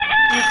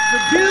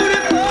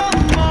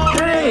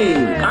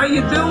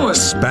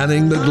doing?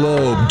 Spanning the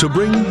globe to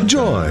bring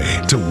joy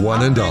to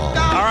one and all. All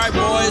right,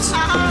 boys,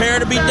 prepare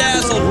to be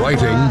dazzled.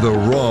 Righting the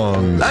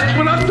wrongs. That's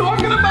what I'm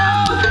talking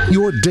about!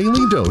 Your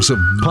daily dose of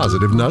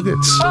positive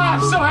nuggets. Oh,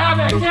 I'm so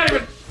happy I can't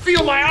even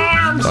feel my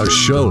arms! A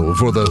show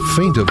for the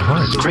faint of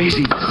heart. It's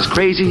crazy, it's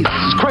crazy,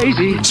 it's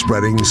crazy.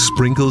 Spreading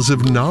sprinkles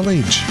of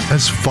knowledge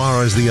as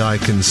far as the eye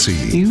can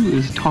see. You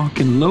is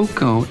talking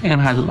loco,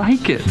 and I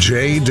like it.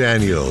 Jay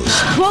Daniels.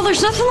 Well,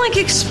 there's nothing like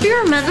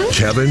experimenting.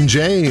 Kevin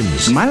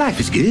James. My life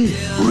is good,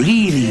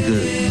 really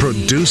good.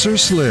 Producer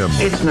Slim.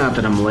 It's not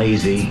that I'm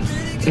lazy.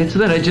 It's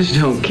that I just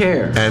don't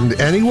care. And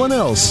anyone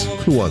else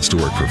who wants to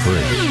work for free.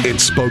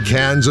 It's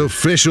Spokane's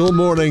official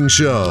morning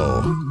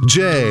show.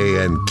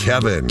 Jay and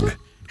Kevin.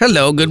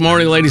 Hello, good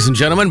morning, ladies and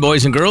gentlemen,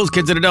 boys and girls,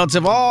 kids and adults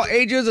of all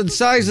ages and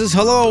sizes.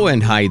 Hello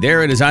and hi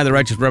there. It is I, the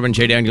Righteous Reverend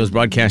Jay Daniels,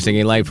 broadcasting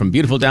a live from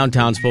beautiful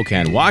downtown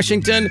Spokane,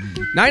 Washington.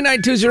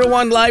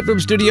 99201 live from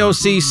Studio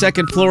C,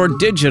 second floor,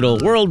 Digital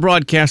World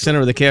Broadcast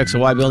Center of the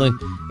KXOY building.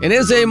 It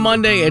is a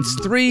Monday. It's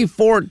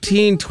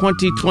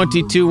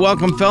 3/14/2022.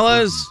 Welcome,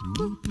 fellas.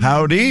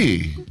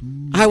 Howdy.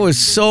 I was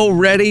so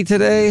ready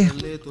today.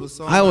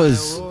 I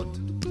was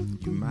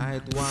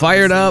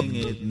fired up.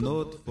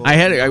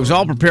 I was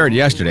all prepared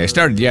yesterday. I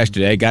started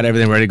yesterday, got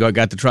everything ready to go.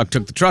 Got the truck,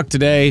 took the truck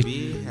today,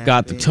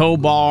 got the tow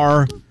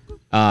bar.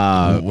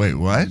 Wait,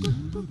 what?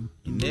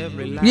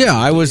 Yeah,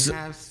 I was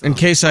in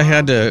case I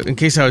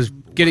was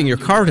getting your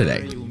car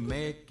today.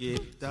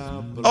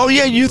 Oh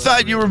yeah, you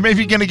thought you were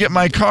maybe going to get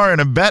my car in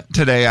a bet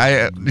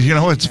today.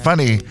 It's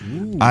funny.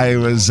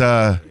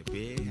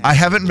 I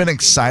haven't been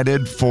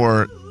excited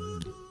for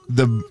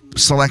the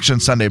Selection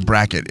Sunday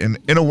bracket in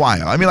a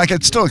while. I mean,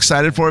 it's still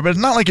excited for it, but it's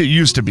not like it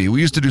used to be.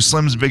 We used to do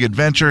Slim's Big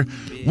Adventure.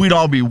 We'd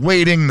all be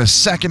waiting. The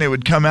second it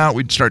would come out,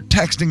 we'd start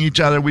texting each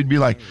other. We'd be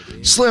like,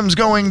 Slim's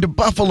going to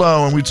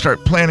Buffalo, and we'd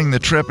start planning the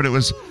trip, and it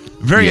was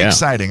very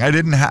exciting. I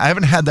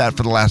haven't had that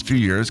for the last few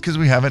years because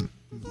we haven't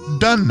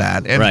done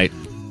that. And, right.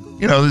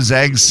 The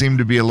Zags seem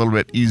to be a little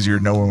bit easier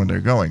to know when they're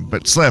going.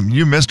 But Slim,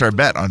 you missed our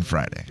bet on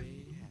Friday.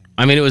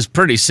 I mean, it was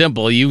pretty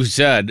simple. You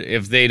said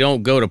if they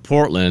don't go to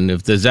Portland,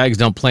 if the Zags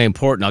don't play in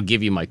Portland, I'll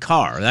give you my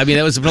car. I mean,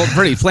 that was a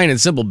pretty plain and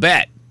simple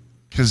bet.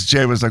 Because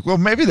Jay was like, well,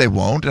 maybe they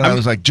won't. And I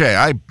was like, Jay,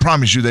 I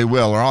promise you they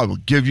will, or I will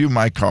give you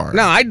my car.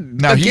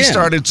 He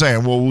started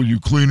saying, well, will you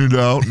clean it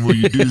out? And will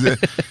you do that?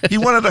 He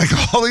wanted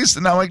all these.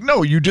 And I'm like,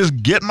 no, you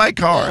just get my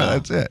car.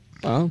 That's it.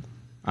 Well,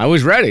 I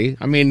was ready.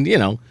 I mean,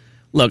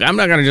 look, I'm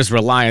not going to just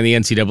rely on the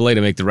NCAA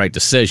to make the right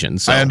decision.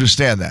 So I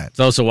understand that. It's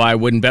also why I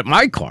wouldn't bet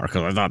my car,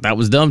 because I thought that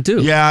was dumb,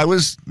 too. Yeah, it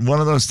was one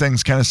of those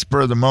things kind of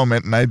spur of the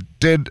moment, and I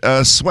did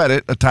sweat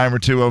it a time or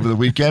two over the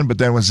weekend, but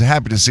then was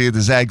happy to see the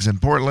Zags in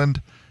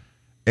Portland,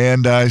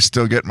 and I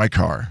still get my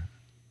car.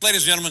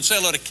 Ladies and gentlemen, say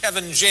hello to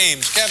Kevin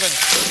James. Kevin.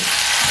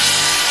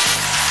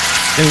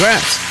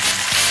 Congrats.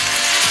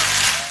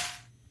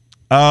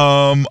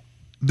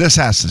 This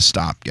has to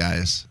stop,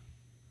 guys.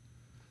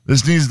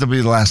 This needs to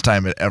be the last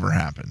time it ever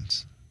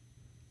happens.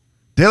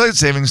 Daylight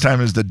savings time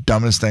is the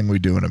dumbest thing we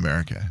do in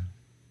America.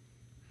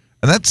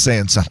 And that's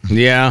saying something.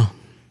 Yeah.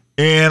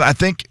 And I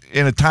think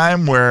in a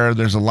time where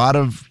there's a lot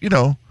of,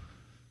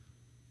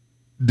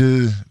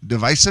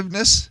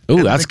 divisiveness.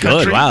 Ooh, that's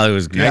good. Wow, it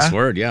was a nice Yeah.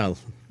 word, yeah.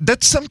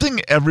 That's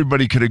something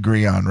everybody could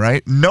agree on,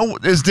 right? No,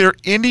 is there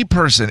any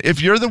person, if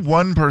you're the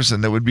one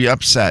person that would be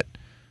upset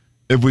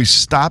if we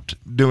stopped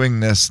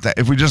doing this,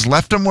 if we just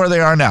left them where they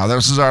are now,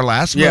 this is our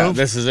last move. Yeah,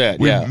 this is it.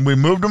 We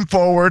moved them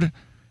forward,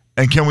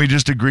 and can we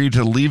just agree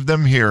to leave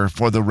them here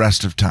for the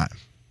rest of time?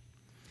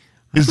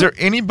 Is there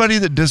anybody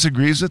that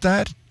disagrees with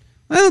that?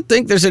 I don't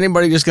think there's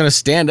anybody just going to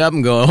stand up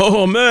and go,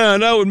 oh, man,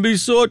 that would be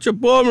such a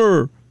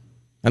bummer.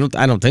 I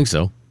don't think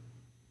so.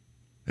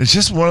 It's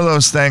just one of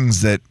those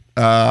things that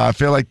I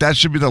feel like that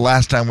should be the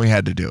last time we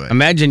had to do it.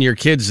 Imagine your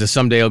kids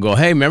someday will go,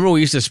 hey, remember we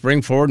used to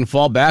spring forward and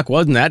fall back?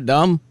 Wasn't that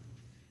dumb?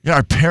 Yeah,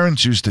 our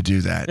parents used to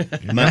do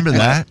that. Remember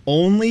that?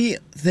 Only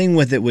thing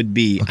with it would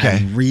be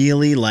I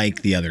really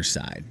like the other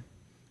side.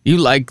 You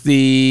like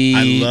the...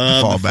 I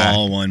love the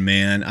fall one,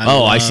 man.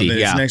 I see. It.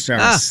 Yeah. It's an extra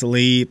hour of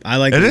sleep. I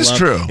like it. It is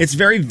true. It's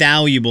very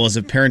valuable as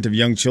a parent of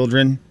young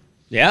children.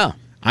 Yeah.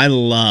 I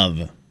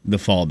love the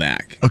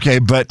fallback. Okay,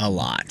 but... a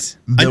lot.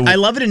 I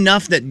love it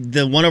enough that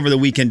the one over the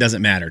weekend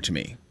doesn't matter to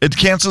me. It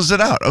cancels it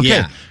out. Okay.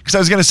 Yeah. Because I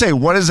was going to say,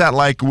 what is that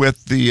like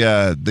with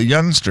the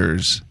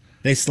youngsters?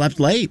 They slept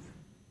late.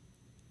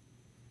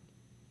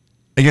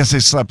 I guess they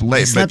slept late.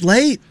 They slept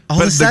late.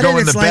 All of a sudden, the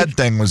going to bed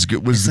thing was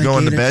the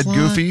going to bed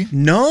goofy?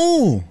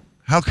 No.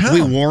 How come?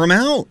 We wore them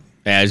out.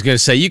 Yeah, I was going to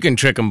say, you can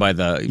trick them by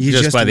the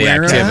just by the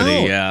wear 'em activity.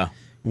 out. Yeah.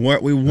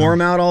 We wore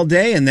them out all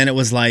day, and then it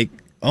was like,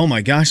 oh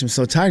my gosh, I'm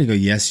so tired. You go,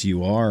 yes,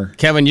 you are.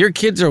 Kevin, your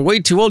kids are way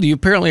too old. You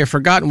apparently have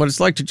forgotten what it's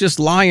like to just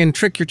lie and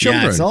trick your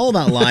children. Yeah, it's all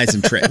about lies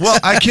and tricks. Well,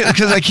 I can't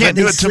because I can't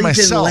do it to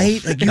myself.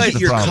 Late, like you get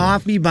your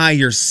coffee by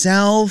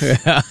yourself,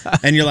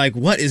 and you're like,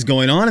 "What is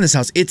going on in this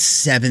house?" It's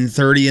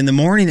 7:30 in the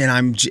morning,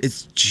 and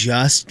it's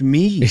just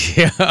me.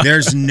 Yeah.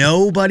 There's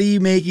nobody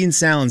making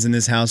sounds in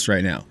this house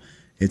right now.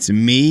 It's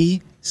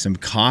me, some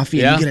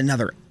coffee, and you get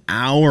another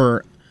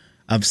hour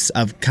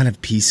of kind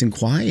of peace and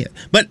quiet.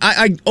 But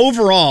I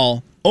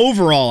overall,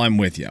 I'm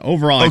with you.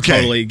 Overall, Okay. I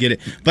totally get it.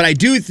 But I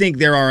do think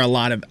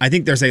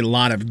there's a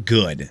lot of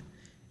good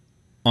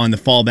on the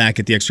fallback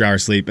at the extra hour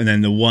sleep, and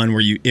then the one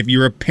where if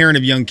you're a parent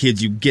of young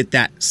kids, you get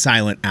that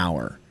silent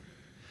hour.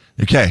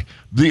 Okay.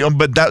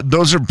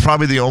 Those are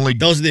probably the only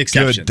Those are the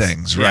exceptions. good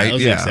things, Yeah, right?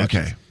 those are the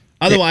exceptions. Okay.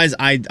 Otherwise,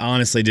 I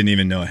honestly didn't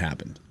even know it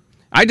happened.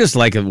 I just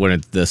like it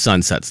when the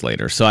sun sets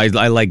later. So I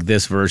like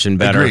this version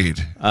better. Agreed.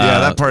 Yeah,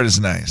 that part is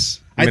nice.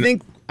 I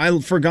think I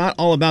forgot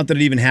all about that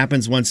it even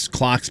happens once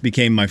clocks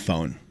became my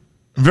phone.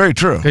 Very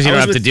true. Because you I don't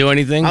was have to with- do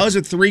anything? I was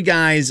with 3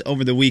 guys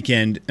over the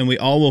weekend, and we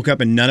all woke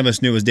up and none of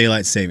us knew it was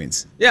daylight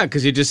savings. Yeah,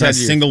 because you just Not had a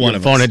your, single one your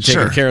of phone us. had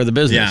taken Sure. care of the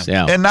business.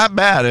 Yeah. Yeah. And not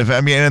bad.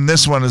 And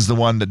this one is the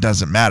one that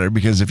doesn't matter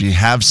because if you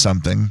have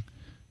something,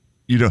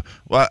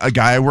 well, a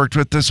guy I worked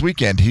with this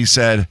weekend, he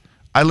said,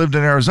 I lived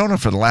in Arizona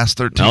for the last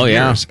 13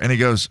 years. And he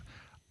goes,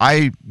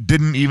 I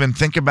didn't even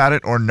think about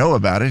it or know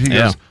about it. He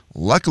goes,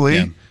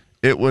 luckily,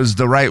 it was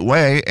the right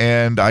way,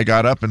 and I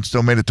got up and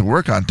still made it to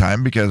work on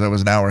time because I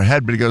was an hour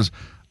ahead. But he goes,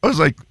 I was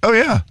like, oh,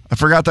 yeah, I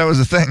forgot that was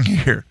a thing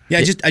here.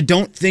 Yeah, I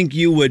don't think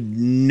you would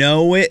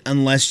know it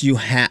unless you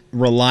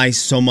rely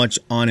so much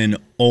on an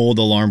old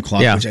alarm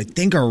clock, which I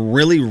think are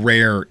really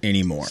rare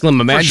anymore.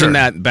 Slim, imagine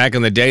that back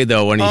in the day,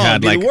 though, when you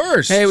had it'd like, be the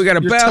worst. hey, we got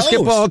a You're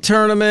basketball toast.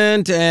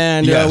 tournament,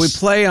 and we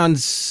play on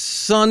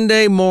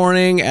Sunday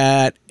morning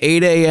at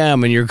 8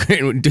 a.m., and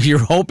you're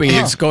hoping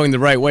it's going the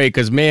right way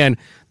because, man,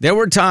 there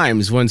were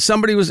times when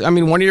somebody was, one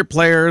of your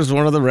players,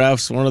 one of the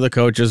refs, one of the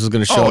coaches was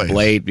going to show Always. up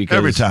late because,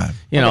 Every time.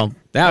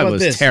 That How about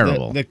was this?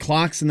 terrible. The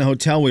clocks in the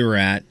hotel we were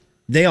at,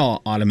 they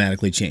all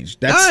automatically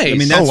changed. That's,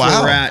 Nice. that's Oh, wow.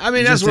 where we're at.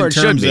 That's just where in it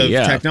should terms be, of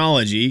yeah.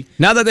 technology.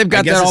 Now that they've got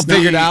I guess that all it's not-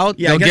 figured out,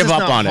 yeah, I they'll guess give it's up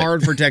not on it.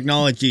 hard for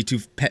technology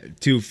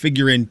to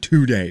figure in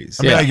 2 days.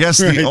 I guess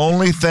the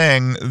only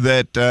thing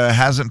that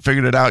hasn't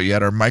figured it out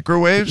yet are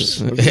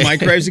microwaves.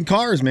 Microwaves in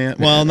cars, man.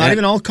 Well, not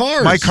even all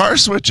cars. My car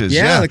switches.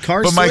 Yeah, Yeah, the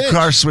car But my switch.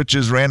 car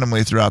switches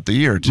randomly throughout the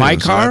year, too. My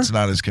so car? that's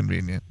not as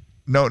convenient.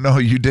 No,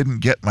 you didn't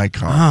get my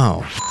car.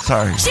 Oh.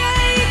 Sorry. Jay,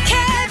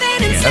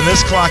 Kevin, and And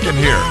this clock in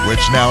here, which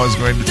now is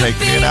going to take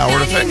me an hour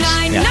to fix.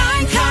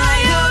 99.9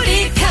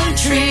 Coyote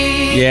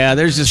Country. Yeah,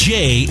 there's just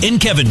Jay and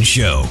Kevin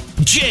Show.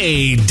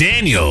 Jay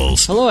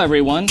Daniels. Hello,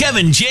 everyone.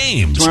 Kevin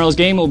James. Tomorrow's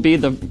game will be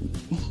the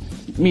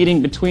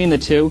meeting between the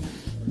two,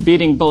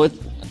 beating both.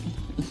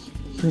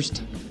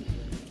 First.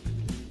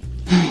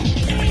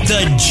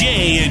 The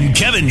Jay and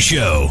Kevin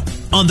Show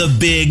on the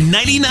Big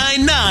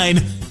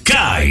 99.9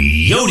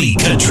 Coyote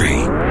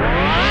Country.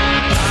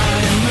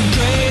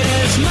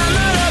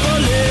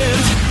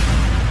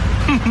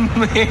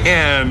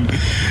 Man,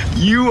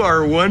 you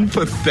are one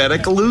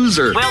pathetic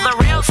loser. Will the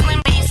real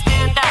Slim B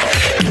stand up?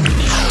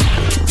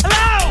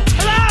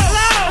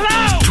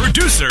 Hello!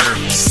 Producer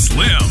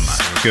Slim.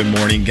 Good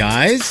morning,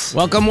 guys.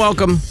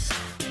 welcome.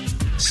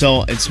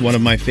 So it's one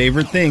of my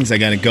favorite things. I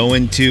got to go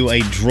into a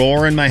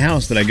drawer in my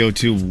house that I go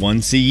to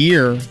once a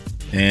year,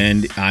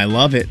 and I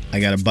love it. I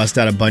got to bust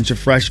out a bunch of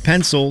fresh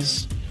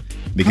pencils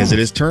because it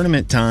is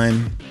tournament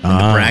time, and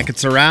the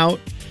brackets are out.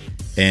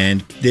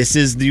 And this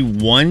is the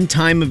one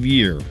time of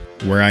year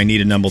where I need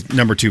a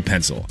number 2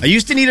 pencil. I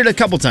used to need it a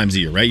couple times a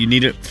year, right? You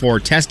need it for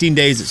testing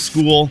days at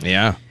school.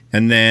 Yeah.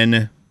 And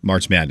then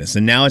March Madness.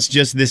 And now it's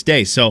just this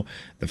day. So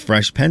the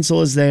fresh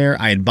pencil is there.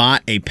 I had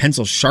bought a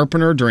pencil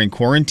sharpener during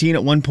quarantine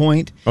at one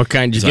point. What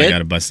kind did So you I get? got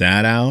to bust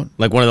that out.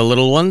 Like one of the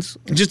little ones?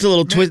 Just a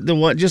little twist. I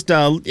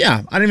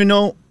don't even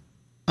know.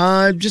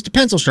 Just a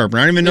pencil sharpener.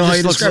 I don't even know how just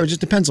you looks describe like- it.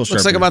 Just a pencil sharpener.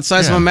 Looks like about the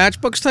size of a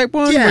Matchbooks type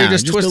one? Yeah, Where you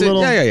just twist a it?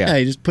 little. Yeah.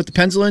 You just put the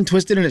pencil in,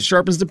 twist it, and it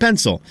sharpens the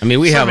pencil. I mean,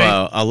 we have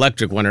a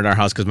electric one at our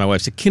house because my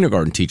wife's a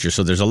kindergarten teacher,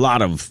 so there's a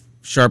lot of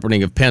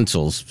sharpening of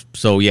pencils.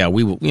 So yeah,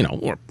 we're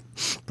a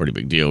pretty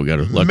big deal. We got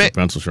an electric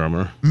pencil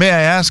sharpener. May I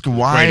ask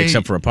why Great,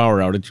 except for a power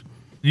outage.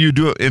 you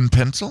do it in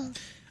pencil?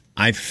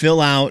 I fill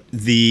out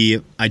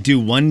I do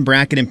one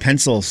bracket in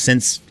pencil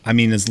since,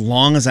 as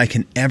long as I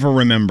can ever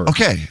remember.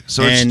 Okay,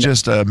 so And- it's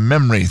just a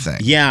memory thing.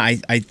 Yeah,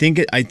 I think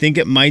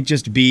it might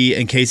just be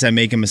in case I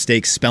make a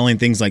mistake spelling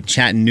things like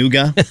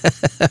Chattanooga.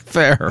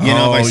 Fair. If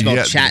I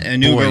spell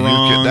Chattanooga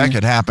wrong. that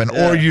could happen.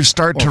 Or you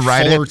start to or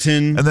write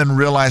Fullerton. it and then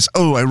realize,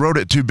 I wrote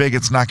it too big.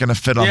 It's not going to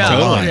fit on the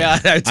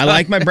line. I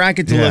like my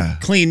bracket to Yeah.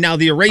 look clean. Now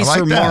the eraser I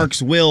like that.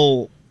 marks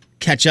will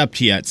catch up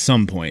to you at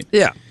some point.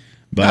 Yeah.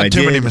 But Not I too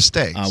did many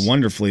mistakes.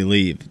 wonderfully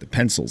leave the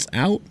pencils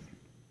out.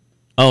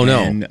 Oh, no.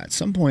 And at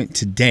some point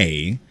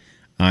today,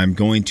 I'm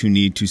going to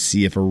need to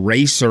see if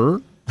eraser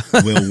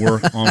will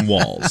work on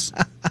walls.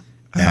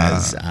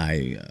 As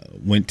I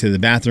went to the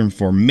bathroom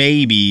for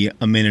maybe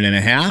a minute and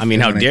a half. How And when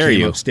dare I came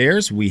you?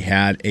 Upstairs, we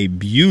had a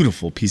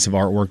beautiful piece of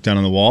artwork done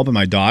on the wall by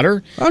my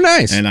daughter. Oh,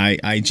 nice. And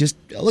I just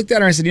looked at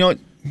her and I said, you know what?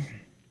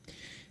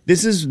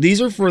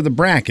 These are for the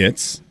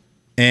brackets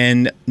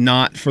and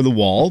not for the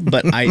wall,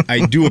 but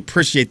I do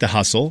appreciate the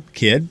hustle,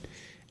 kid.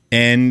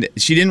 And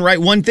she didn't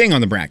write one thing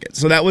on the bracket.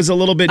 So that was a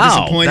little bit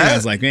disappointing. I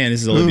was like, man,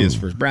 this is Olivia's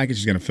first bracket.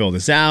 She's going to fill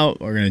this out.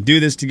 We're going to do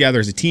this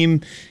together as a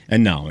team.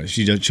 And no,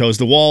 she just chose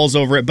the walls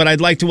over it. But I'd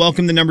like to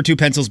welcome the number 2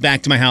 pencils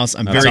back to my house.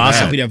 I'm very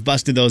happy to have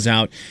busted those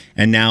out.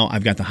 And now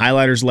I've got the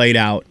highlighters laid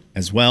out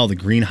as well. The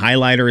green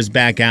highlighter is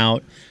back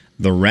out.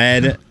 The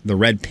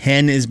red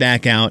pen is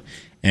back out.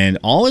 And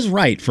all is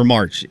right for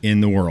March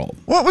in the world.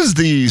 What was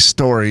the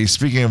story,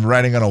 speaking of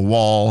writing on a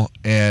wall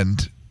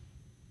and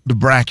the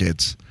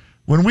brackets,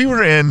 when we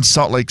were in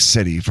Salt Lake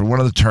City for one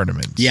of the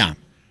tournaments? Yeah.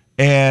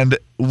 And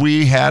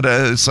we had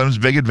a Slim's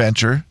Big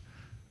Adventure,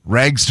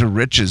 Rags to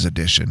Riches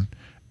edition.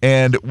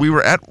 And we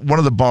were at one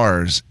of the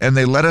bars, and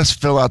they let us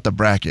fill out the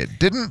bracket.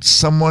 Didn't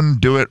someone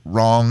do it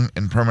wrong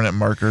in permanent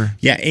marker?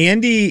 Yeah,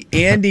 Andy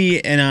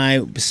and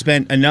I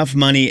spent enough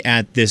money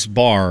at this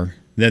bar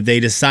that they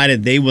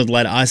decided they would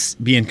let us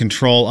be in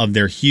control of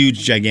their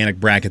huge, gigantic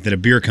bracket that a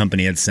beer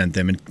company had sent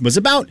them. It was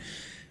about,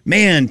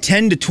 10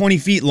 to 20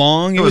 feet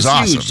long. It was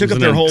awesome. huge. Took up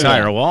an their whole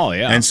entire wall,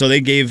 yeah. And so they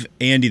gave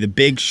Andy the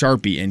big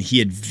Sharpie, and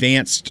he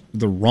advanced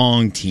the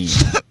wrong team.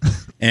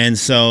 And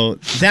so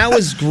that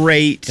was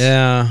great.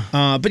 Yeah.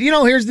 But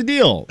here's the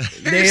deal.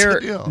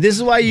 This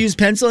is why you use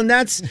pencil, and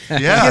that's it's a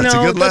good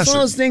that's lesson. one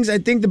of those things. I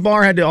think the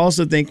bar had to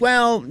also think,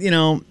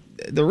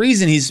 the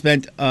reason he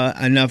spent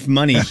enough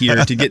money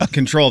here to get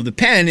control of the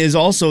pen is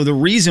also the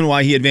reason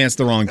why he advanced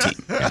the wrong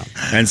team. Yeah.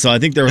 And so I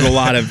think there was a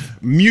lot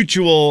of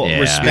mutual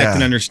respect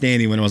and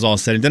understanding when it was all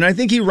said and done. I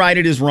think he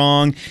righted his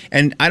wrong,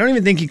 and I don't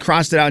even think he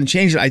crossed it out and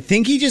changed it. I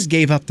think he just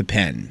gave up the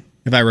pen,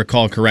 if I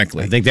recall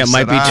correctly. I think that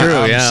might be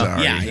true, yeah.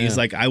 Sorry. Yeah, he's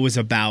like, I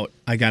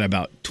got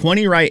about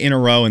 20 right in a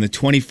row, and the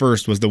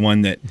 21st was the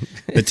one that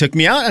took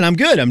me out, and I'm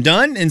good. I'm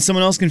done, and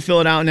someone else can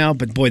fill it out now.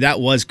 But boy, that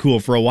was cool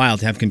for a while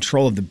to have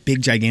control of the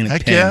big,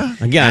 gigantic pen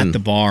Again, at the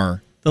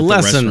bar. The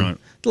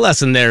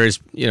lesson there is,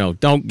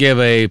 don't give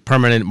a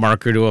permanent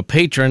marker to a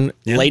patron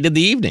late in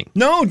the evening.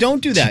 No,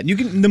 don't do that. You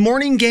can the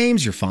morning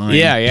games, you're fine.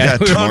 Yeah.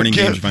 The morning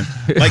games are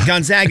fine. Like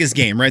Gonzaga's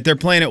game, right? They're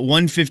playing at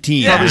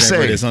 1:15 or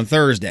whatever it is on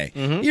Thursday.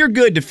 Mm-hmm. You're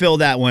good to fill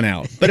that one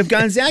out. But if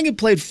Gonzaga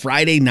played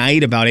Friday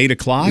night about 8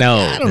 o'clock,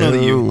 I don't know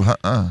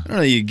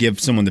that you give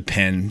someone the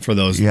pen for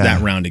that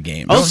round of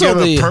games. Also,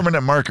 give a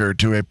permanent marker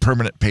to a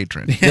permanent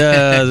patron.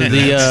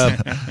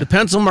 The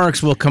pencil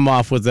marks will come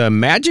off with a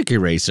magic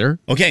eraser.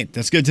 Okay,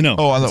 that's good to know.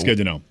 That's good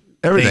to know.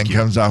 Everything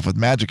comes off with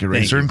magic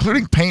eraser,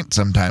 including paint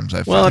sometimes,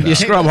 I find. Well, if you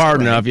scrub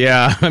hard enough,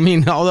 yeah. I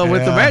mean, although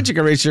with the magic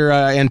eraser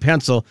and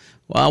pencil,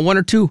 one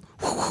or two,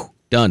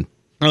 done.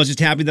 I was just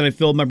happy that I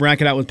filled my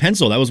bracket out with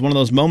pencil. That was one of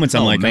those moments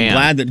I'm I'm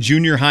glad that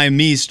junior high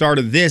me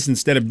started this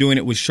instead of doing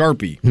it with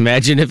Sharpie.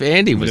 Imagine if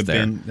Andy was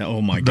there.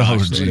 Oh, my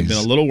gosh. It would have been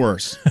a little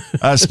worse.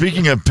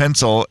 Speaking of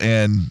pencil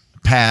and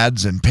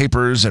pads and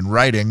papers and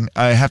writing,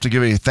 I have to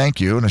give a thank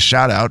you and a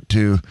shout out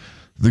to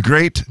the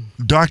great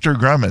Dr.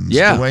 Grummins,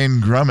 Dwayne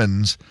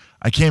Grummins.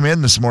 I came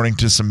in this morning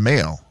to some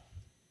mail,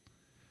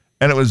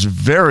 and it was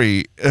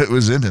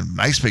in a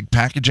nice big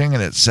packaging,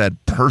 and it said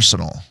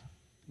personal.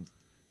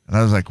 And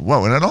I was like,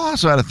 whoa. And it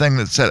also had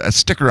a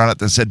sticker on it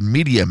that said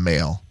media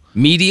mail.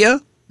 Media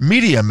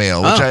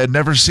mail, which I had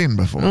never seen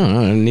before.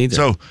 Neither.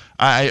 So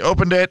I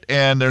opened it,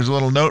 and there's a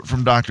little note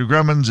from Dr.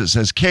 Grummins. It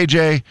says,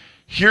 KJ,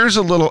 here's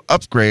a little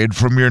upgrade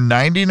from your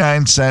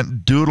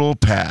 99-cent doodle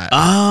pad.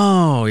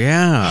 Oh,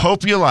 yeah.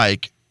 Hope you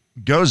like.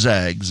 Go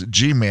Zags,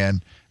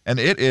 G-Man. And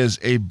it is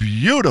a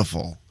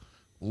beautiful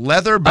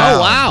leather-bound. Oh,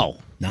 wow.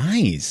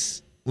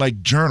 Nice.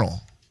 Like journal.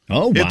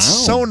 Oh, wow. It's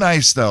so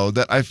nice, though,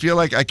 that I feel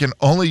like I can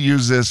only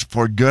use this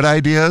for good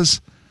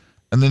ideas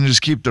and then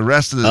just keep the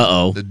rest of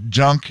the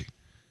junk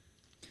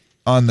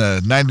on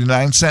the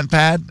 99-cent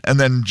pad and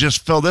then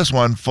just fill this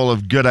one full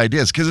of good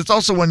ideas. Because it's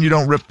also one you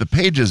don't rip the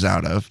pages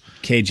out of.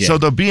 KJ. So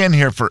they'll be in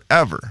here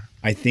forever.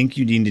 I think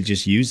you need to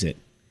just use it.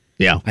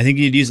 Yeah. I think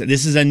you'd use it.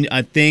 This is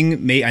a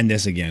thing, and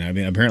this again, I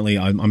mean, apparently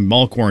I'm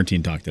all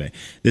quarantine talk today.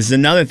 This is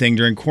another thing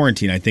during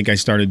quarantine I think I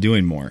started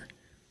doing more.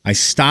 I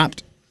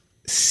stopped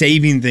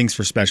saving things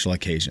for special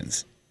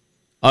occasions.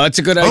 Oh, that's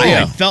a good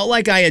idea. I felt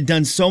like I had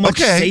done so much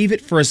save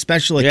it for a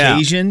special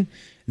occasion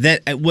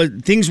that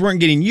things weren't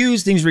getting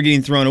used, things were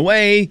getting thrown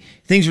away,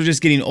 things were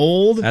just getting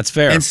old. That's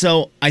fair. And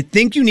so I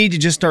think you need to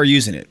just start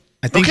using it.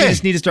 I think you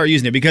just need to start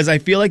using it because I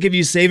feel like if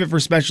you save it for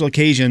special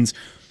occasions,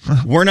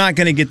 we're not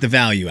going to get the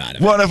value out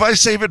of it. Well, if I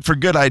save it for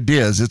good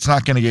ideas, it's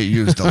not going to get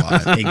used a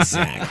lot.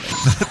 Exactly.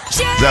 Is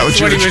that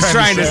what he was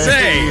trying to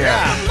say?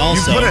 Yeah.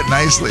 Also, you put it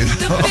nicely,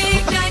 though. The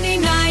big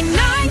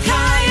 99.9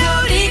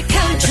 Coyote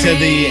Country. So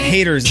the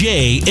haters.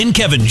 Jay and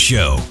Kevin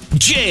Show.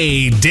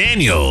 Jay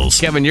Daniels.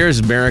 Kevin, you're as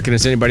American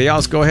as anybody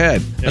else. Go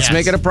ahead. Let's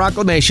make it a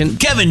proclamation.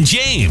 Kevin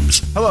James.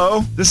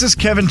 Hello, this is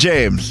Kevin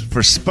James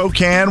for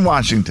Spokane,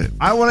 Washington.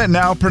 I want it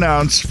now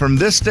pronounced from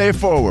this day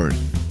forward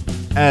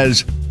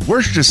as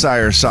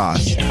Worcestershire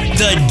sauce.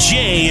 The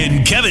Jay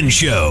and Kevin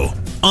Show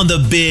on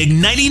the big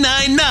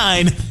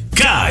 99.9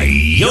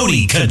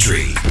 Coyote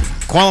Country.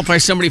 Qualify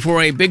somebody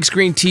for a big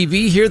screen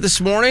TV here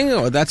this morning.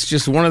 Oh, that's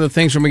just one of the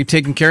things we're going to be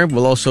taking care of.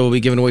 We'll also be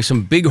giving away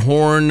some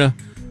Bighorn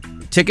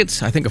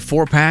tickets, I think a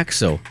 4-pack,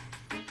 so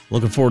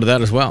looking forward to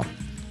that as well.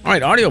 All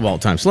right, Audio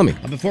Vault time. Slimmy.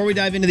 Before we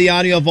dive into the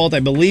Audio Vault,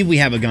 I believe we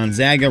have a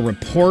Gonzaga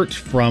report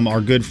from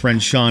our good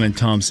friend Sean in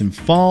Thompson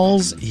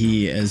Falls.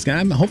 He is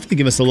going to hopefully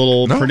give us a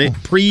little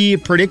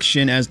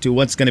pre-prediction as to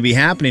what's going to be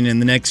happening in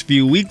the next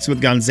few weeks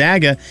with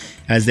Gonzaga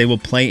as they will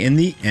play in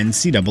the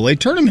NCAA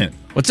tournament.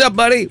 What's up,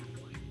 buddy?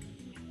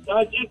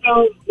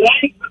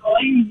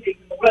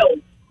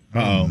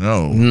 Uh-oh.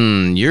 No.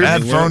 You're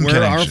Bad phone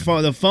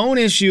connection. The phone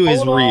issue is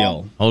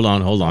real. Hold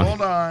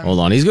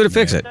on. He's going to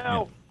fix it.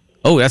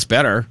 Oh, that's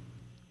better.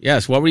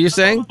 Yes, what were you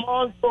saying?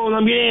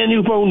 I'm getting a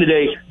new phone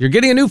today. You're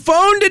getting a new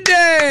phone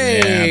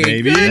today. Yeah,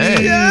 baby. Good.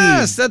 Hey.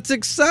 Yes, that's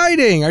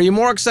exciting. Are you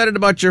more excited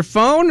about your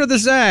phone or the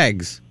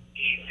Zags?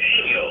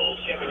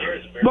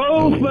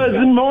 Both, but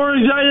I'm more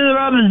excited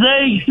about the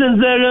Zags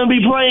since they're going to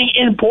be playing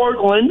in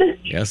Portland.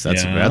 Yes,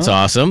 that's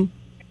awesome.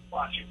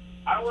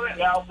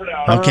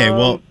 Okay,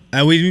 well,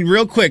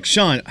 real quick,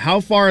 Sean,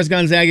 how far is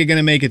Gonzaga going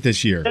to make it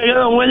this year? They're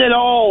going to win it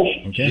all.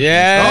 Okay.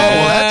 Yeah. Oh,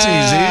 well, that's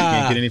easy.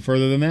 Can't get any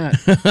further than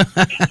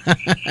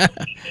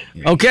that.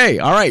 Okay,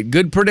 all right.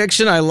 Good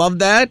prediction. I love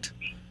that.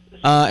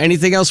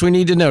 Anything else we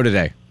need to know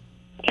today?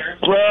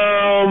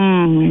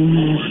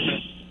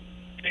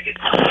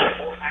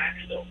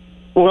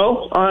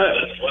 Well,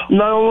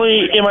 not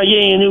only am I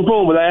getting a new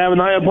phone, but I have an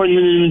eye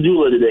appointment in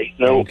Missoula today.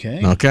 So.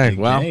 Okay.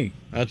 Well,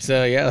 that's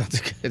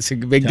it's a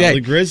big Tell day.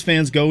 the Grizz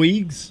fans, go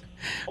Eags.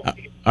 All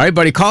right,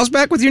 buddy. Call us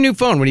back with your new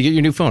phone when you get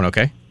your new phone,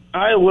 okay?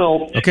 I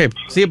will. Okay.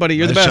 See you, buddy.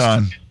 You're the Nice, best.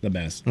 Sean. The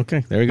best.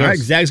 Okay, there you go. All right,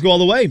 Zags go all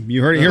the way.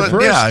 You heard it here But,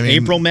 first. yeah, I mean-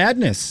 April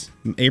Madness,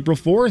 April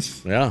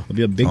 4th. Yeah. It'll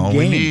be a big All game.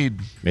 we need.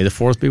 May the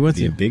 4th be with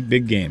It'll you. be a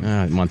big game.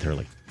 A month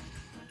early.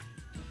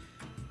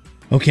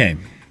 Okay,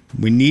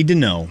 we need to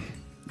know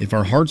if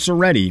our hearts are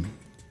ready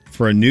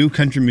for a new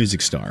country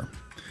music star.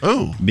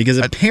 Oh. Because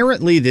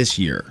apparently this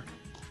year,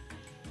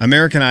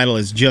 American Idol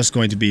is just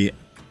going to be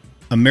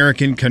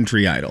American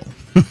Country Idol.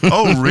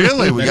 Oh,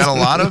 really? We got a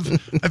lot of...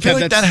 I feel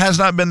Yeah, like that has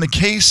not been the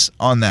case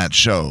on that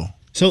show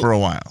for a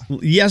while.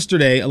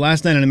 Yesterday,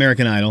 last night on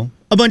American Idol,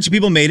 a bunch of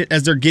people made it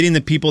as they're getting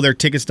the people their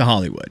tickets to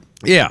Hollywood.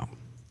 Yeah.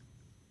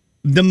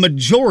 The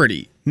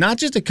majority, not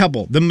just a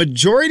couple, the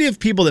majority of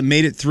people that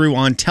made it through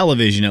on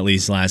television, at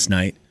least last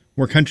night,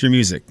 were country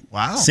music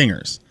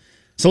singers.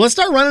 So let's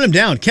start running them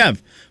down.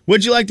 Kev,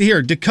 would you like to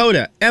hear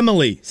Dakota,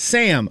 Emily,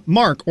 Sam,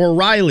 Mark, or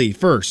Riley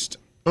first?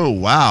 Oh,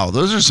 wow.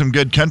 Those are some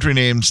good country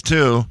names,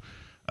 too.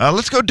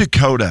 Let's go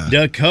Dakota.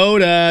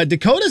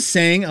 Dakota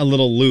sang a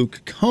little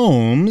Luke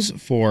Combs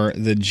for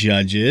the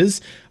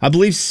judges. I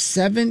believe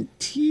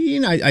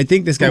 17. I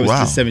think this guy was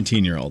the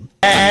 17-year-old.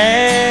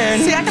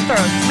 See, I can throw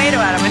a tomato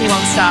at him and he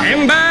won't stop.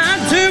 And by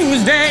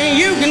Tuesday,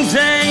 you can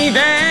say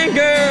that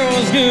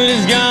girl's good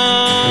as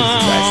gone.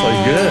 This is actually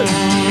good.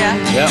 Yeah.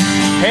 Yep.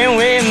 And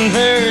when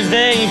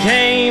Thursday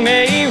came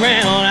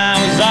around, I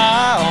was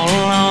all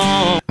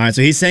alone. All right,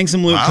 so he sang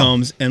some Luke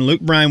Combs, and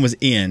Luke Bryan was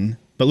in,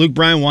 but Luke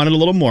Bryan wanted a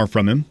little more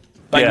from him.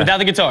 Like without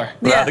the guitar?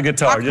 Without the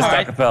guitar, just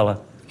Right.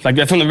 acapella.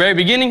 Like from the very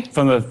beginning?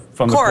 From the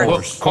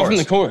chorus. From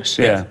the chorus.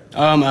 Yeah.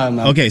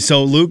 Okay,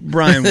 so Luke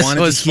Bryan This wanted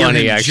was to hear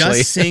funny, him actually.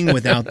 just sing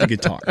without the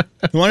guitar.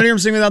 He wanted to hear him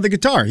sing without the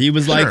guitar. He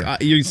was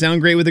like, you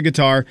sound great with the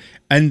guitar.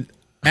 And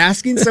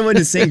asking someone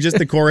to sing just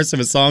the chorus of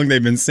a song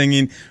they've been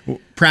singing,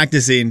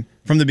 practicing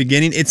from the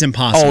beginning, it's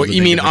impossible. Oh, to you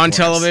think mean of the on chorus.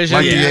 television?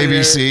 Like the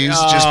ABCs,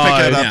 just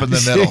pick it up in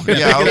the middle.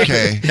 Yeah,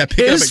 okay. Yeah, pick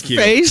it up His at Q.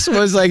 face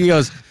was like, he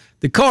goes,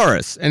 the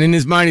chorus. And in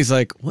his mind, he's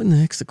like, what in the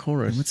heck's the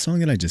chorus? What song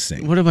did I just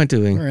sing? What am I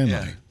doing? Where am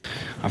I?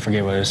 I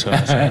forget what it's called.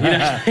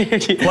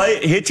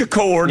 Hit your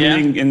chord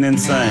and then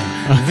sing.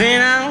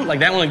 Then I, like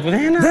that one, like,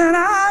 then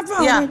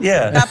I,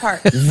 Yeah. That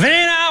part.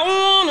 then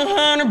I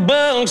won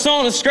 $100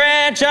 on a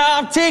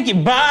scratch-off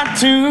ticket, bought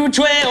 2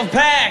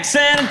 12-packs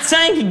and a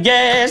tank of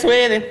gas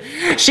with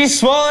it. She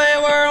swore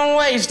they were a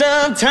waste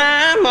of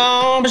time,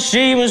 but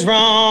she was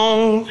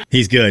wrong.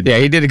 He's good. Yeah,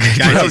 he did a good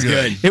Guys, job. he's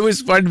good. It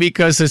was fun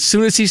because as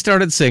soon as he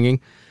started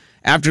singing,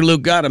 after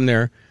Luke got him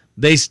there,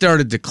 they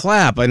started to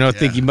clap. I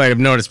think you might have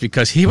noticed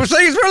because he was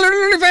singing really,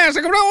 really fast.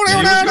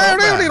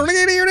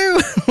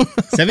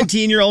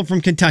 17-year-old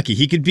from Kentucky.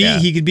 He could be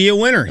a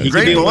winner. He could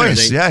Great be a winner.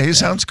 voice. Yeah, he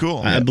sounds cool.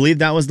 I believe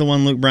that was the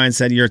one Luke Bryan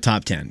said, you're a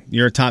top 10.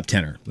 You're a top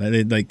 10er.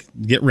 Like,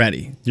 get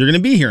ready. You're going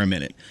to be here in a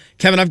minute.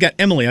 Kevin, I've got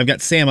Emily. I've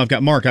got Sam. I've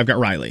got Mark. I've got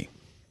Riley.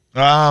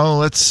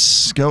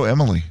 Let's go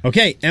Emily.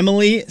 Okay,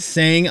 Emily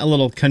sang a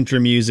little country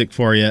music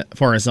for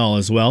us all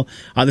as well.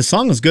 The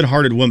song was Good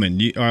Hearted Woman.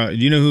 Do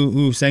you know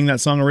who sang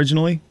that song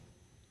originally?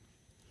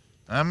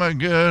 I'm a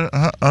good,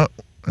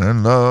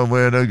 in love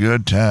with a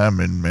good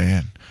timing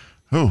man.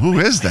 Who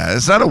is that?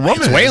 It's not a woman.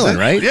 It's Waylon,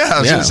 right? Yeah, I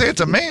was Yeah. going to say it's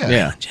a man.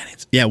 Yeah.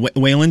 Yeah,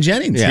 Waylon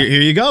Jennings. Yeah.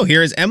 Here you go.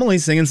 Here is Emily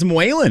singing some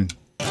Waylon.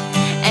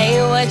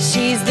 Ain't what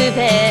she's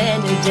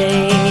living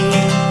today.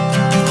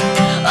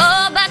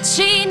 Oh, but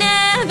she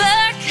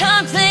never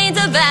complains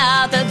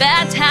about the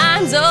bad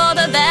times or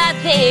the bad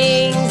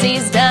things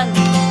he's done.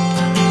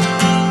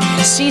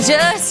 She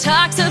just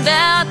talks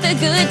about the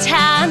good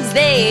times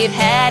they've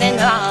had and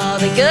all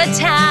the good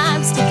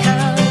times to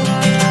come.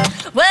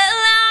 Well,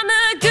 I'm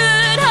a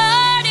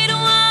good-hearted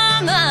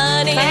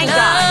woman in Thank love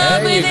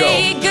God. with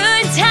a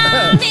good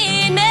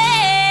timing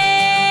man.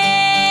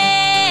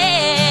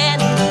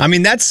 I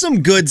mean, that's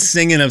some good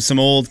singing of some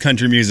old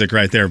country music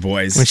right there,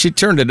 boys. When she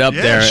turned it up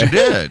there. she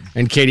did.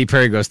 And Katy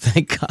Perry goes,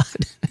 thank God.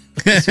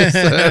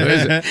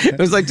 It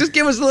was like, just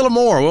give us a little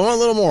more. We want a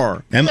little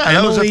more. That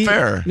was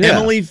fair. Yeah.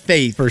 Emily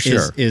Faith For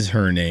sure. is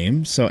her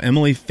name. So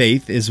Emily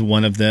Faith is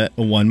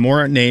one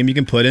more name you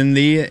can put in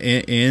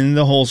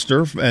the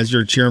holster as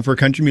you're cheering for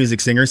country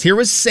music singers. Here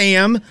was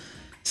Sam.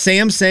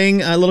 Sam sang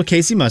little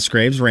Casey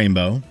Musgraves,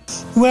 Rainbow.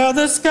 Well,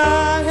 the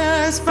sky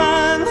has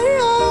finally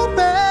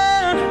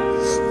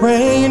opened.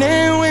 Rain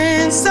and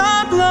wind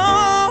stop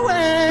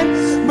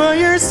blowing. But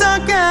you're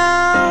stuck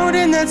out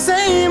in that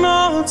same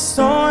old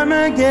storm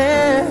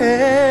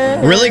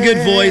again. Really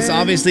good voice.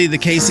 Obviously, the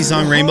Casey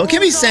song Rainbow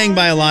can be sang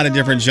by a lot of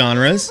different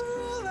genres.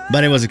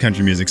 But it was a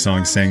country music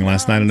song sang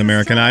last night on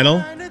American Idol.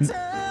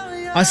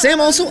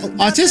 Sam also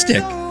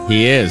autistic.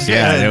 He is.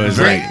 Yeah, it was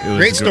great. It was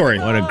Great story.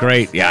 What a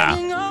great,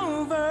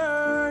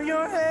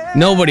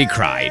 Nobody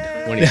cried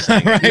when he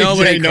sang. Right,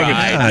 Nobody Jay,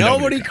 cried.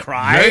 Nobody Very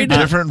cried.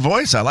 different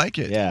voice. I like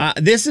it. Yeah.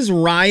 This is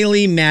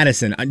Riley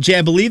Madison. Jay,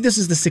 I believe this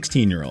is the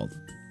 16-year-old.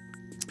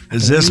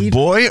 Is this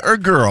boy or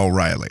girl,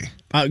 Riley?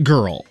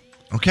 Girl.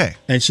 Okay.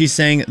 And she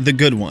sang The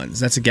Good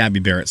Ones. That's a Gabby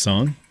Barrett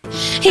song.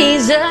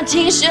 He's a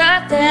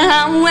t-shirt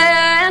that I'm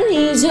wearing.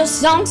 He's a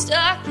song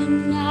stuck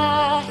in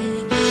my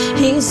head.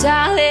 He's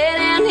solid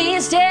and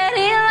he's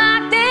steady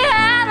like the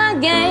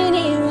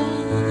Allegheny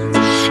runs.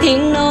 He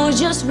knows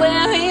just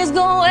where he's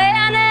going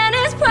and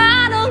he's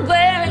proud of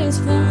where he's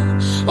from.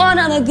 One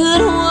of the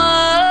good ones.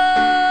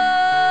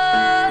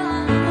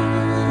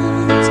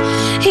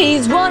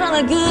 He's one of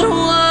the good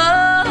ones.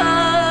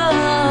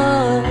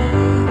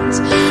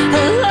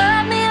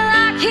 Love me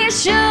like he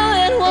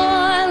should,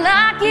 one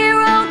like he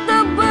wrote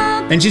the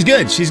book. And she's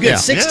good. She's good. Yeah.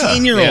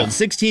 16-year-old. Yeah.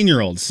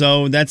 16-year-old.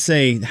 So that's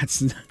a There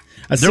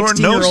were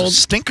no 16-year-old.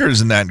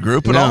 stinkers in that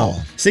group at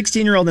all.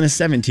 16-year-old and a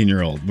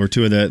 17-year-old were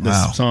two of the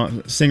Wow.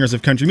 singers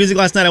of country music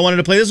last night. I wanted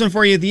to play this one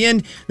for you at the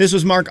end. This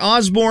was Mark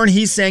Osborne.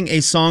 He sang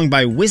a song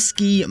by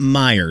Whiskey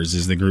Myers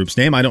is the group's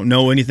name. I don't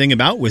know anything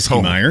about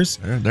Whiskey Myers.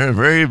 They're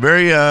very,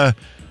 very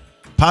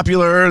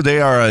popular. They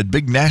are a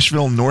big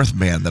Nashville North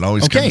band that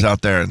always comes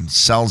out there and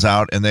sells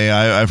out. And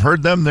I've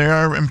heard them. They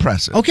are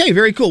impressive. Okay,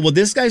 very cool. Well,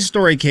 this guy's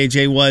story,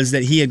 KJ, was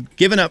that he had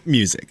given up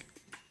music.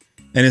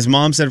 And his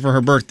mom said for her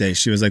birthday,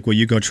 she was like, "Will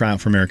you go try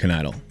out for American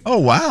Idol?" Oh,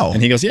 wow.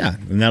 And he goes, "Yeah."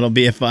 And that'll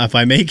be if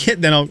I make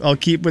it, then I'll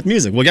keep with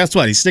music. Well, guess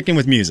what? He's sticking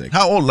with music.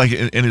 How old? Like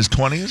in his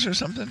 20s or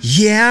something?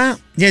 Yeah.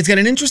 He's got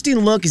an interesting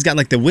look. He's got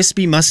like the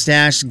wispy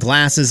mustache,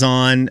 glasses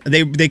on.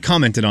 They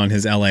commented on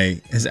his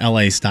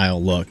LA style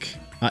look.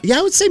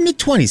 I would say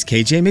mid-20s,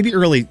 KJ, maybe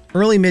early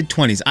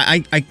mid-20s.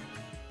 I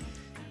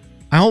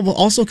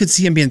also could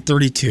see him being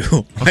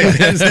 32. I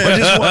just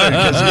wondered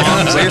because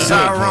mom's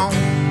like, wrong.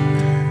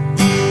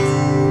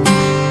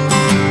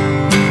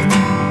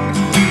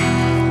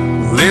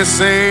 They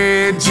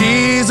say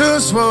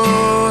Jesus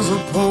was a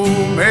poor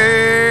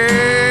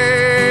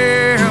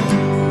man.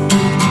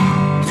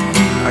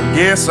 I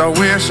guess I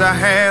wish I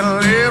had a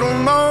little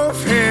more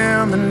of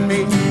him in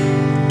me.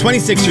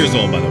 26 years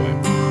old, by the way.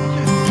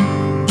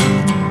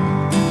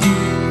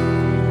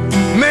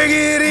 Make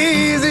it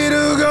easy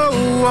to go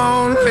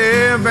on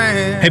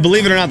living. Hey,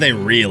 believe it or not, they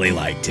really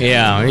liked him.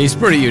 Yeah, he's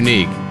pretty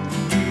unique.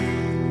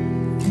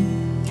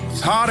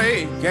 It's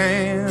heartache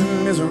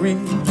and misery.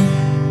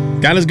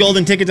 Got his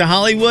golden ticket to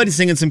Hollywood. He's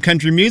singing some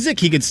country music.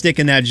 He could stick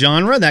in that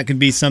genre. That could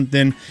be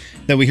something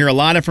that we hear a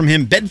lot of from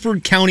him.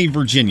 Bedford County,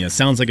 Virginia.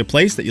 Sounds like a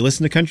place that you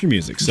listen to country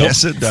music. So,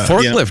 yes, it does.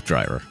 Forklift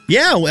driver.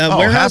 Yeah,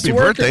 warehouse happy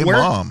work. birthday,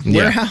 Mom.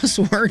 Warehouse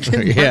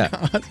working. Yeah.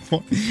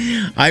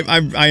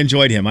 I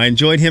enjoyed him. I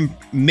enjoyed him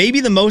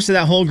maybe the most of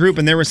that whole group,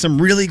 and there were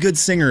some really good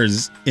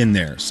singers in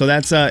there. So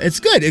that's it's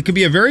good. It could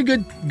be a very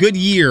good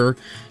year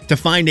to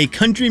find a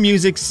country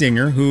music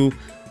singer who,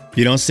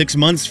 6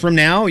 months from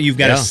now, you've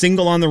got a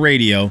single on the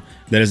radio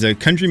that is a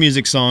country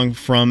music song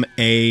from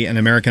an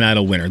American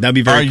Idol winner. That'd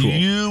be very cool. Are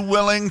you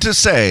willing to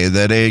say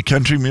that a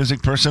country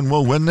music person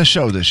will win the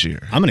show this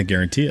year? I'm going to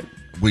guarantee it.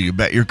 Will you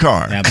bet your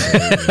car?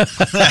 Absolutely.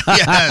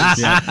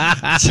 Yes.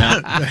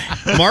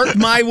 Mark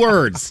my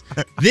words.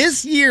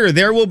 This year,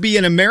 there will be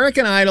an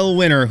American Idol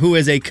winner who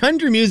is a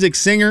country music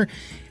singer.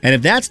 And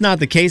if that's not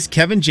the case,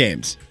 Kevin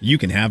James, you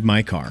can have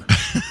my car.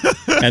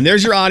 And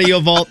there's your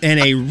audio vault and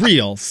a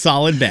real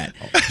solid bet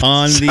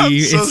on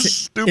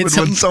stupid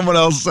when someone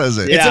else says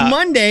it. It's a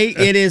Monday.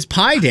 It is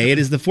Pi Day. It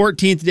is the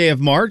 14th day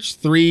of March,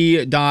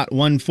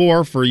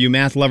 3.14 for you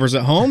math lovers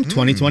at home,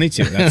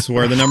 2022. That's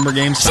where the number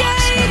game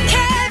stops.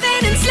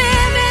 Kevin and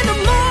Slim in the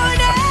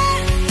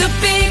morning. The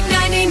big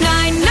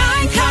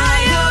 99.9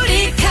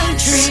 Coyote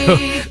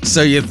Country.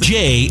 So you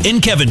Jay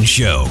and Kevin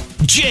Show.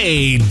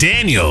 Jay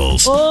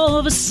Daniels.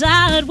 Over,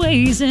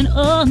 sideways, and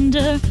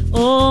under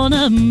on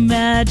a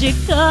magic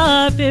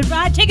carpet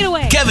ride. Take it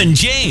away. Kevin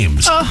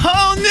James. A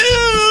whole new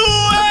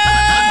world.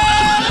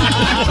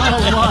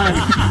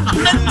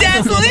 A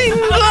dazzling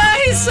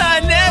place I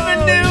never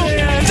knew.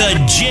 The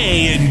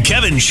Jay and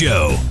Kevin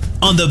Show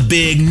on the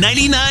big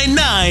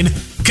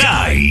 99.9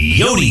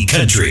 Coyote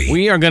Country.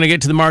 We are going to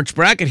get to the March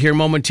bracket here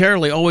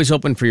momentarily. Always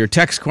open for your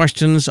text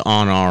questions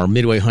on our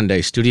Midway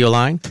Hyundai studio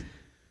line.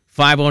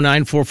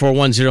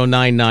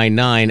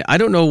 509-441-0999. I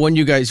don't know when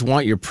you guys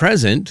want your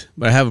present,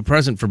 but I have a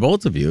present for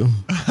both of you.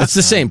 It's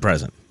the same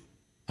present.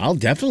 I'll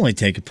definitely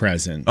take a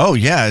present. Oh,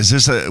 yeah. Is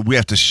this we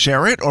have to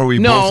share it, or we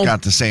both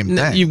got the same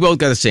thing? You both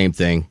got the same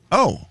thing.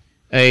 Oh.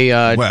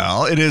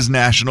 Well, it is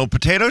National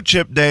Potato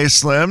Chip Day,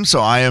 Slim, so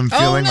I am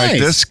feeling like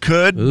this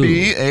could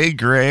be a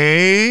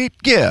great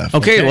gift.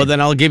 Okay, well,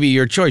 then I'll give you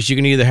your choice. You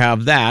can either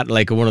have that,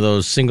 like one of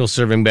those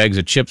single-serving bags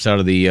of chips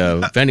out of the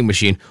vending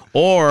machine,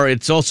 or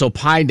it's also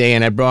Pie Day,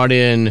 and I brought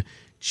in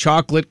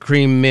chocolate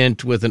cream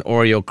mint with an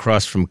Oreo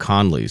crust from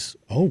Conley's.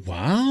 Oh,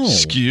 wow.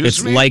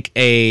 It's like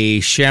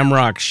a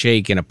shamrock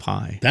shake in a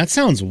pie. That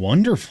sounds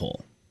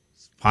wonderful.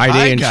 Pie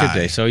Day and Chip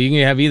Day, so you can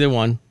have either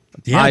one.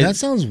 Yeah, that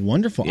sounds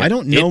wonderful. Yeah, I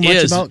don't know it much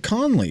is. about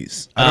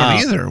Conley's.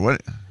 I don't either.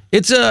 What?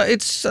 It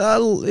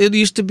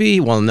used to be,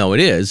 well, no, it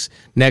is,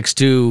 next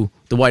to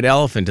the White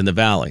Elephant in the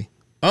Valley.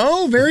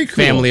 Oh, very cool.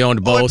 Family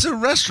owned both. Oh, it's a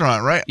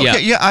restaurant, right? Yeah.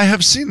 Okay, yeah, I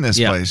have seen this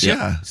place.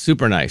 Yeah.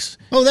 Super nice.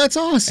 Oh, that's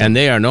awesome. And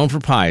they are known for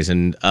pies.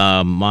 And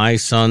my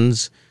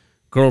son's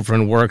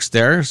girlfriend works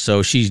there,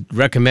 so she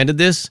recommended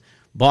this,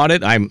 bought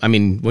it. I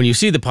mean, when you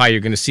see the pie, you're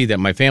going to see that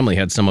my family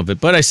had some of it,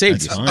 but I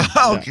saved That's you.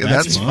 fine. Okay,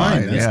 that's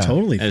fine. That's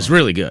totally And fine. it's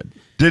really good.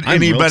 Did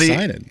I'm real anybody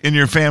excited. in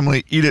your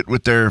family eat it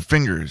with their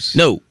fingers?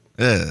 No.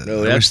 I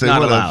No, wish that's they not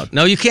would've. allowed.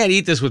 No, you can't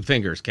eat this with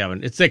fingers,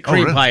 Kevin. It's like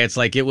cream really? pie. It's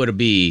like it would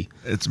be.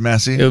 It's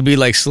messy. It would be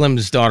like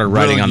Slim's daughter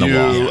writing on the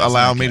wall. Will you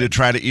allow me to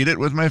try to eat it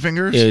with my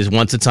fingers? Is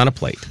once it's on a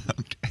plate.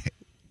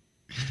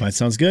 That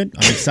sounds good.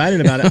 I'm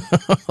excited about it.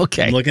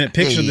 Okay. I'm looking at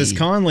pictures of this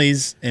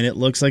Conley's, and it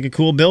looks like a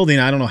cool building.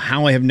 I don't know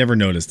how I have never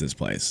noticed this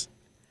place.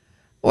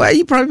 Well,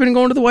 you've probably been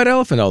going to the White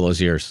Elephant all those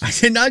years. I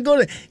did not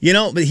go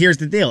to, but here's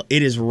the deal.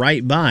 It is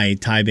right by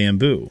Thai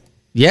Bamboo.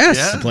 Yes.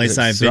 It's a place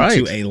I've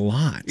been to a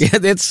lot. Yeah,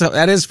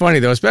 that is funny,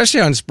 though,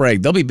 especially on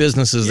Sprague. There'll be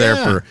businesses there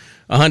for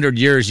 100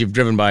 years you've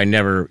driven by and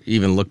never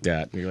even looked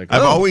at. And you're like,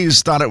 I've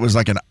always thought it was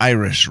like an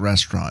Irish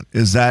restaurant.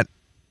 Is that?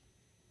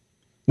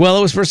 Well,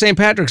 it was for St.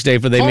 Patrick's Day,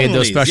 for they made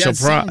those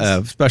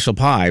Conley's, special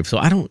pie. So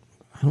I don't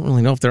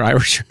really know if they're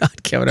Irish or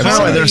not, Kevin. I'm Kind of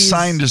sorry. like their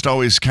sign just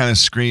always kind of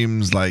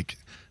screams like,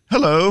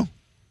 "Hello,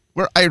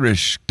 we're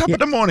Irish. Top of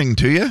the morning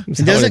to you."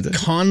 Doesn't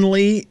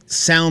Conley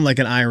sound like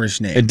an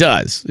Irish name? It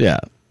does, yeah.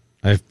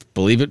 I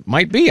believe it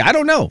might be. I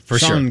don't know for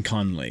Sean sure.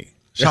 Conley.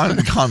 Sean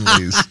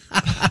Conley's.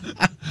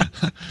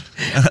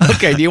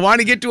 Okay, do you want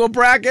to get to a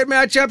bracket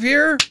matchup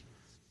here?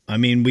 I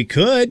mean, we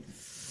could.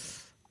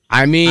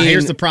 I mean,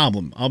 here's the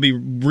problem. I'll be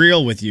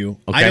real with you.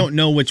 I Okay. don't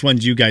know which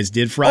ones you guys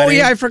did Friday. Oh,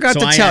 yeah, I forgot to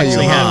tell you.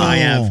 I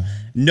have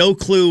no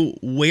clue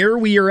where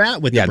we are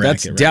at with Yeah, the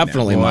that's bracket.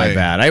 definitely Boy. my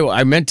bad.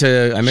 I meant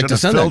to Should have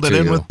send filled that it to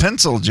in you. with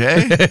pencil,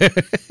 Jay.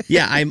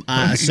 Yeah, I'm.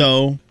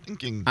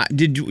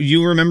 Did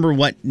you remember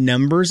what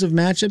numbers of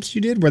matchups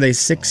you did? Were they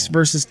 6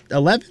 versus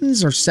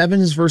 11s or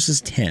 7s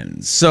versus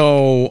 10s?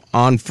 So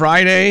on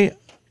Friday,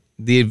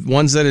 the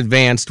ones that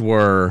advanced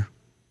were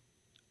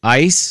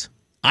Ice.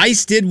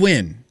 Ice did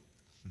win.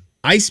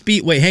 Ice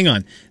beat. Wait, hang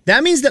on.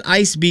 That means that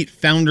Ice beat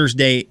Founders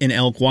Day in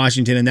Elk,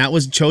 Washington, and that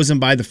was chosen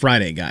by the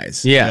Friday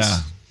guys.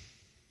 Yes.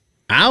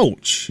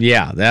 Ouch.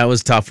 Yeah, that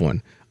was a tough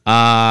one.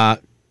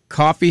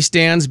 Coffee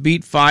stands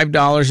beat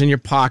 $5 in your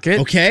pocket.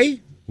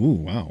 Okay. Ooh,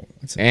 wow.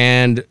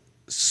 And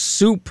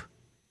soup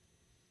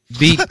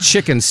beat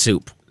chicken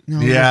soup. No,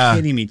 you're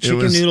kidding me.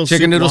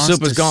 Chicken noodle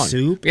soup is gone.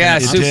 Soup? Yeah,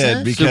 it soup.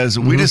 did because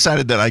Soup. we Mhm.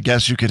 decided that I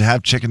guess you could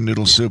have chicken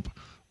noodle soup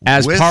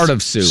As with part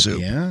of soup.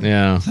 Yeah.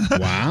 Yeah.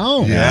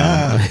 Wow.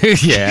 Yeah.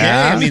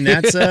 Yeah. I mean,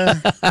 that's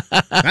a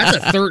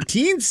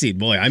 13 seed.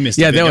 Boy, I missed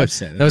a Yeah, big there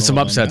was upset. some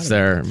upsets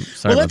there.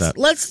 Sorry Well, about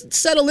that. let's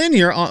settle in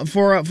here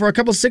for a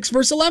couple 6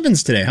 versus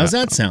 11s today. How's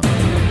that sound?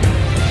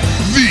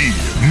 The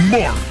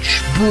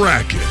March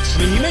Bracket. I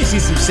mean, you may see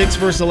some 6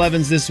 versus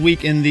 11s this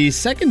week in the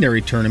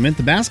secondary tournament,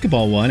 the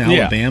basketball one.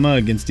 Yeah. Alabama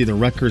against either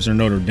Rutgers or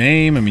Notre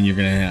Dame. I mean, you're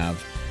going to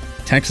have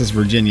Texas,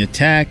 Virginia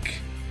Tech,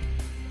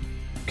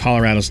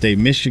 Colorado State,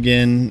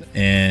 Michigan,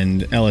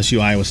 and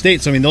LSU, Iowa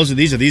State. So, I mean, those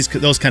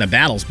kind of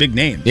battles, big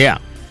names. Yeah.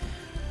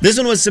 This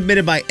one was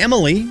submitted by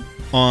Emily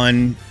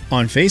on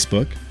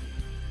Facebook.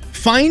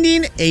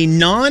 Finding a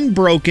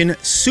non-broken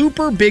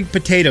super big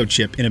potato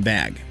chip in a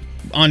bag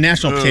on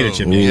National Potato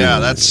Chip Day. Yeah,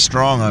 that's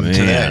strong on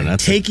today.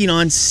 Taking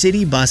on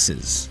city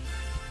buses.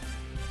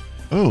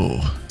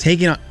 Oh.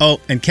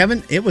 And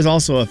Kevin, it was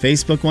also a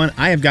Facebook one.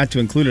 I have got to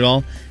include it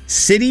all.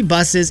 City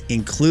buses,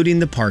 including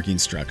the parking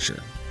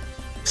structure.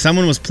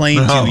 Someone was playing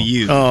to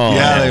you. Oh,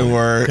 Yeah, they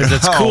were. Because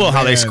it's Oh, cool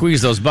how they man.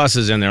 squeeze those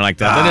buses in there like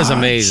that. That is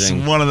amazing.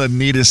 It's one of the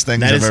neatest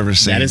things I've ever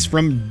seen. That is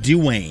from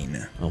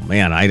Duane. Oh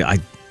man,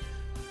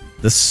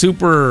 the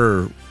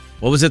super.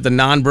 What was it? The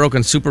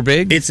non-broken super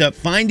big? It's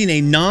finding a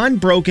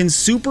non-broken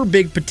super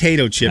big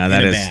potato chip Yeah, in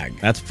that a is- bag.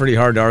 That's pretty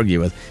hard to argue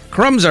with.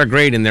 Crumbs are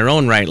great in their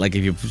own right, like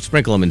if you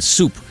sprinkle them in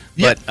soup.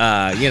 But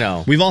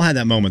We've all had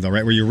that moment though,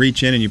 right? Where you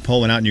reach in and you pull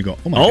one out and you go,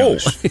 "Oh my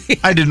gosh!"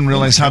 I didn't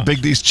realize how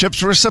big these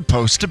chips were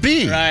supposed to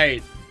be.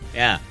 Right.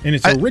 Yeah. In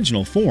its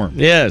original form.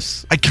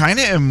 Yes. I kind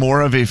of am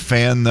more of a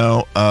fan,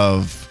 though,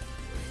 of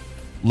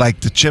like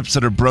the chips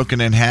that are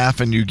broken in half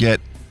and you get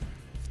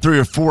 3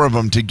 or 4 of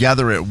them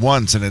together at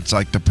once and it's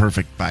like the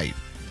perfect bite.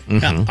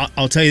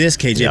 I'll tell you this,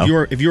 KJ.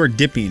 Yeah. If you are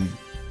dipping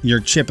your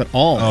chip at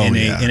all in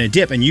a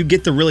dip and you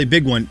get the really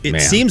big one, it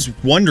seems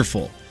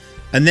wonderful.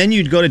 And then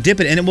you'd go to dip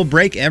it and it will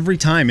break every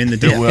time in the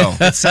dip. It will.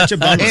 It's such a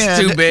bummer. And It's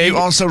too big. you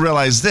also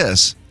realize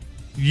this.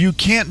 You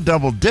can't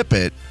double dip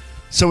it.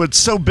 So it's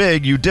so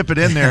big, you dip it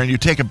in there and you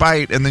take a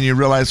bite and then you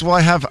realize, well,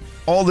 I have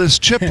all this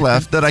chip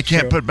left that I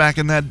can't put back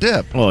in that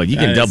dip. Well, you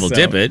can double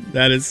dip it.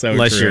 That is so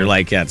Unless true. you're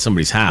like at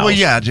somebody's house. Well,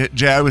 yeah,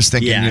 Jay, I was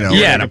thinking, Yeah, you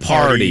know. at a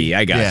party.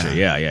 I got you.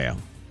 Yeah.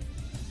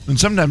 And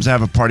sometimes I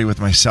have a party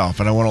with myself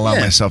and I won't allow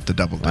myself to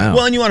double dip.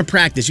 Well, and you want to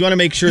practice. You want to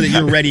make sure that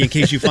you're ready in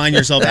case you find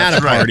yourself at a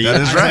That's right. party.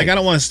 That is It's right. Like, I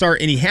don't want to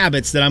start any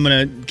habits that I'm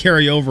going to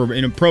carry over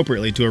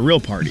inappropriately to a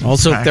real party.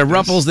 Also, if they're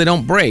ruffles, they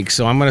don't break.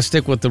 So I'm going to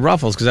stick with the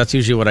ruffles because that's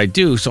usually what I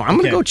do. So I'm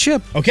going to go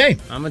chip. Okay.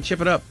 I'm going to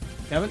chip it up.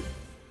 Kevin?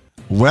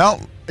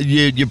 Well,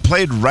 you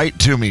played right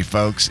to me,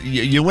 folks.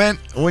 You went,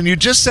 when you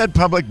just said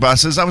public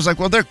buses, I was like,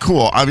 well, they're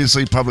cool.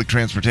 Obviously, public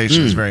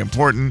transportation is very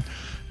important.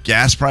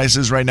 Gas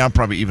prices right now,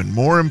 probably even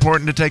more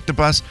important to take the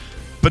bus.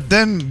 But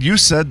then you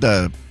said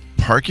the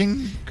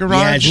parking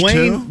garage,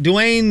 too?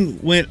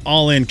 Dwayne went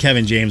all in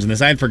Kevin James in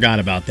this. I had forgot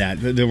about that.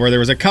 Where there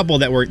was a couple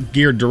that were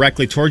geared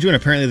directly towards you, and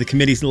apparently the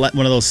committee let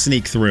one of those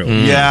sneak through.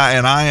 Yeah,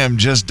 and I am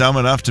just dumb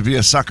enough to be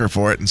a sucker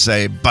for it and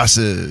say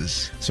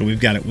buses. So we've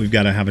got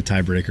to have a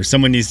tiebreaker.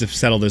 Someone needs to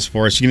settle this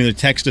for us. You can either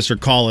text us or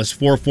call us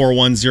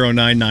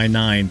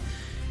 4410999.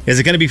 Is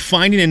it going to be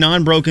finding a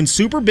non-broken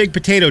super big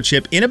potato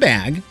chip in a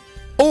bag,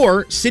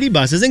 or city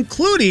buses,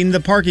 including the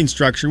parking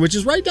structure, which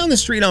is right down the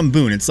street on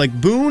Boone? It's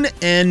like Boone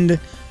and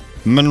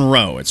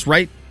Monroe. It's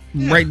right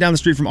down the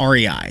street from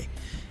REI,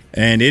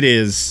 and it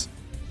is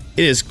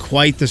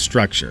quite the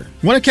structure.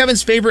 One of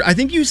Kevin's favorite, I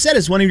think you said,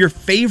 is one of your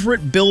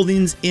favorite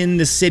buildings in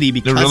the city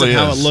because really of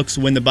how is. it looks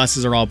when the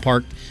buses are all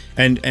parked,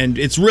 and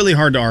it's really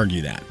hard to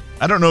argue that.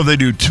 I don't know if they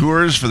do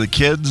tours for the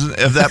kids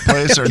of that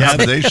place or not,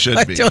 but they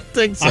should be. I don't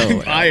think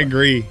so. I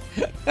agree.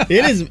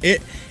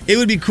 It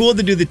would be cool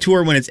to do the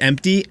tour when it's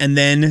empty and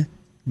then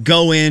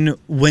go in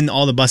when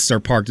all the buses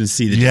are parked and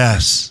see the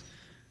Yes.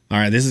 All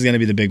right, this is going to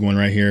be the big one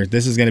right here.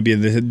 This is going to be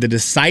the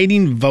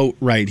deciding vote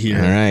right here.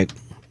 All right.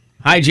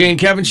 Hi, Jay and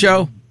Kevin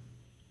Show.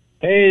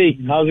 Hey,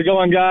 how's it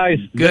going, guys?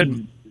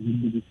 Good.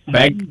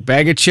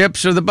 Bag of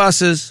chips or the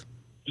buses?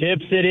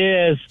 Chips it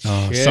is.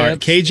 Oh, sorry.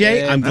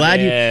 KJ, I'm glad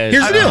you...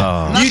 Here's the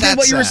deal. You did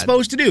what you were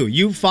supposed to do.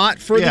 You fought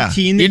for the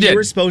team that you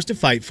were supposed to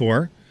fight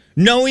for,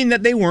 knowing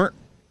that they were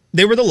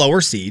the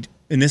lower seed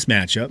in this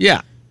matchup.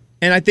 Yeah.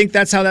 And I think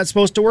that's how that's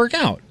supposed to work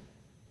out.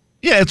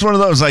 Yeah, it's one of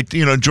those, like,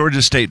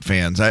 Georgia State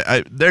fans.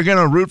 They're going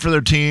to root for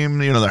their team.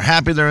 They're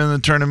happy they're in the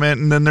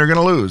tournament, and then they're going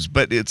to lose.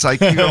 But it's like,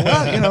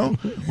 well,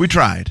 we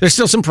tried. There's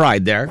still some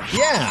pride there.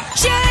 Yeah.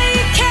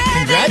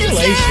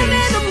 Congratulations.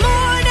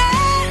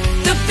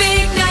 The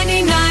big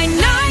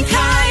 99.9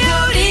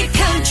 Coyote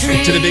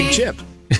Country. To the big chip.